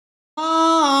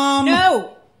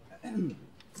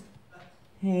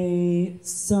Hey,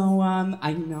 so,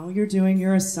 I know you're doing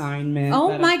your assignment.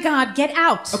 Oh my God, get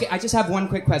out. Okay, I just have one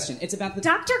quick question. It's about the...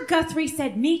 Dr. Guthrie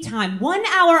said me time. 1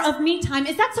 hour of me time.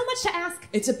 Is that so much to ask?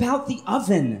 It's about the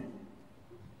oven.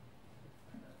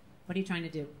 What are you trying to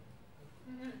do?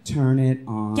 Turn it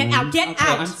on. Get out, get okay,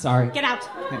 out. I'm sorry. Get out.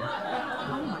 Okay.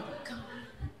 Oh my God.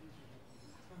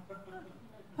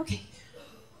 Okay.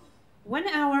 1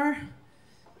 hour,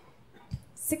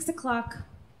 6 o'clock,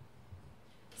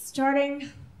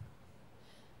 starting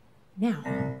now.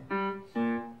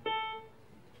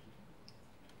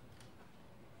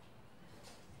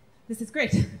 This is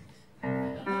great.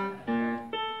 I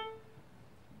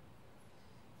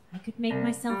could make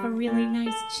myself a really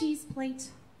nice cheese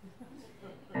plate.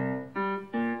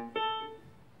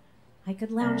 I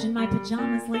could lounge in my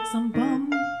pajamas like some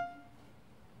bum.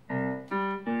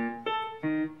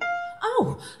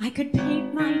 Oh, I could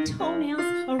paint my toenails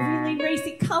a really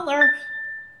racy color,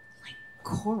 like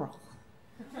coral.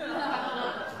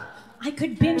 I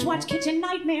could binge watch Kitchen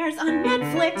Nightmares on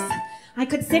Netflix. I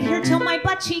could sit here till my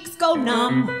butt cheeks go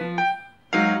numb.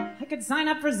 I could sign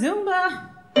up for Zumba,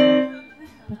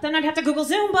 but then I'd have to Google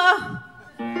Zumba.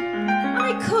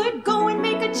 I could go and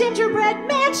make a gingerbread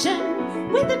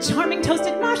mansion with a charming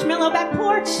toasted marshmallow back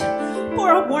porch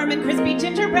for a warm and crispy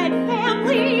gingerbread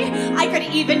family. I could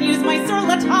even use my sur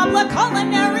la table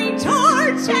culinary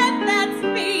torch, and that's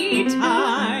me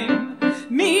time.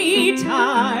 Me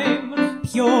time.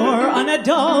 Pure,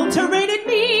 unadulterated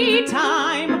me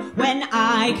time. When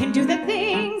I can do the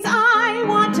things I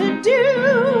want to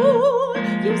do.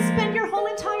 You spend your whole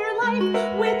entire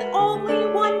life with only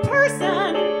one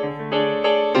person.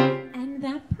 And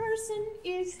that person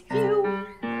is you.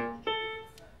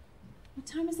 What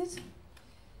time is it?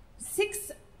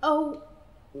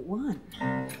 6:01.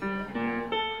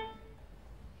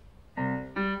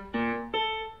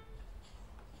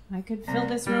 I could fill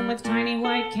this room with tiny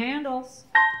white candles.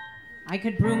 I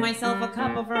could brew myself a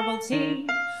cup of herbal tea.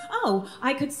 Oh,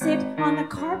 I could sit on the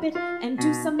carpet and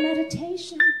do some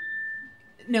meditation.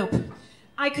 Nope.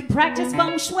 I could practice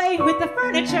feng shui with the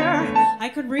furniture. I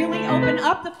could really open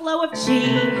up the flow of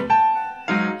chi.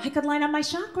 I could line up my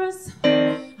chakras.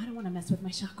 I don't want to mess with my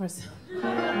chakras.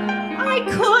 I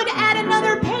could add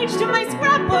another page to my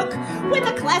scrapbook with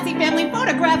a classy family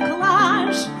photograph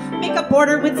collage. Make a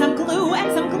border with some glue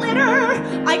and some glitter.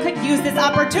 I could use this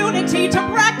opportunity to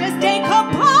practice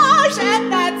decoupage, and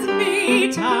that's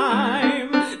me time.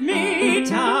 Me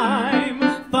time.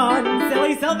 Fun,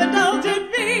 silly, self-indulgent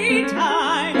me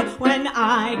time. When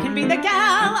I can be the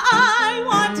gal I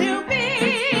want to be.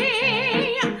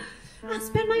 I'll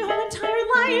spend my whole entire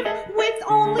life with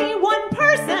only one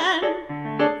person.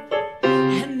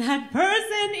 And that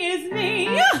person is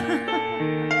me.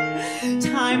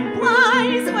 Time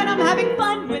flies when I'm having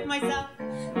fun with myself.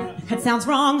 That sounds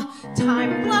wrong.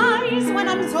 Time flies when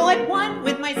I'm so at one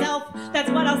with myself. That's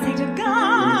what I'll say to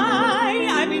Guy.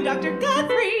 I mean Dr.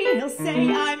 Guthrie. He'll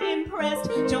say I'm impressed.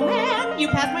 Joanne, you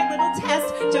passed my little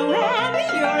test. Joanne,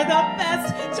 you're the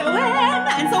best. Joanne,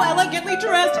 and so elegantly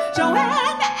dressed.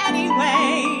 Joanne,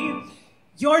 anyway.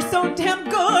 You're so damn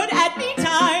good at me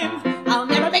time. I'll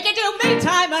never make it to me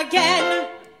time again.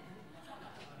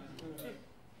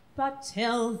 But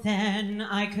till then,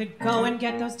 I could go and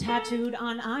get those tattooed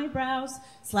on eyebrows,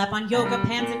 slap on yoga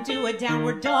pants and do a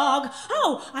downward dog.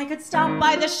 Oh, I could stop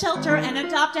by the shelter and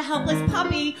adopt a helpless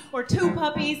puppy, or 2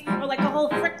 puppies, or like a whole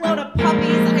frickload of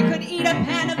puppies. I could eat a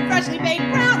pan of freshly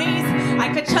baked brownies. I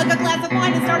could chug a glass of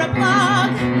wine and start a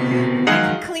blog.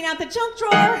 I could clean out the junk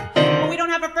drawer, but we don't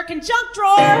have a frickin' junk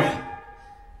drawer.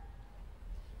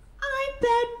 I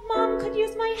bet Mom could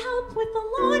use my help with the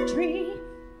laundry.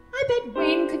 I bet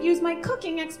Wayne could use my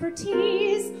cooking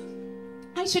expertise.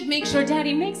 I should make sure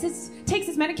Daddy takes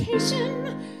his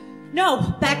medication. No,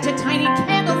 back to tiny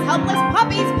candles, helpless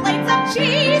puppies, plates of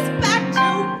cheese. Back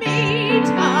to me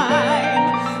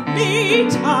time. Me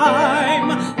time.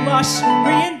 Lush,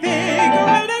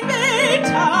 reinvigorating me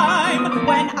time.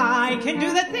 When I can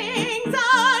do the things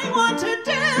I want to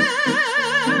do.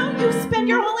 You spend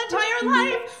your whole entire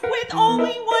life with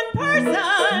only one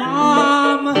person.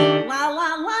 Mom! La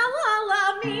la la la la,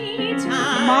 me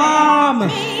time. Mom!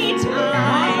 Me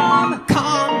time.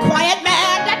 Calm, quiet,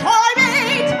 mandatory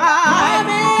me time.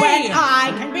 Mommy! When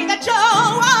I can be the Joe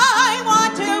I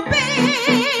want to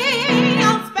be.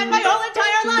 I'll spend my whole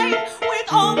entire life with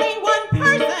only one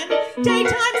person.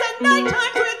 Daytimes and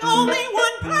nighttimes with only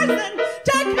one person.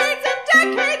 Decades and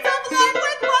decades of life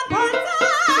with one person.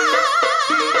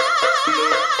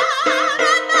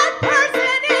 And that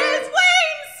person is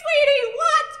Wayne, sweetie.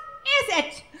 What is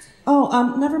it? Oh,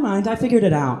 never mind. I figured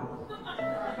it out.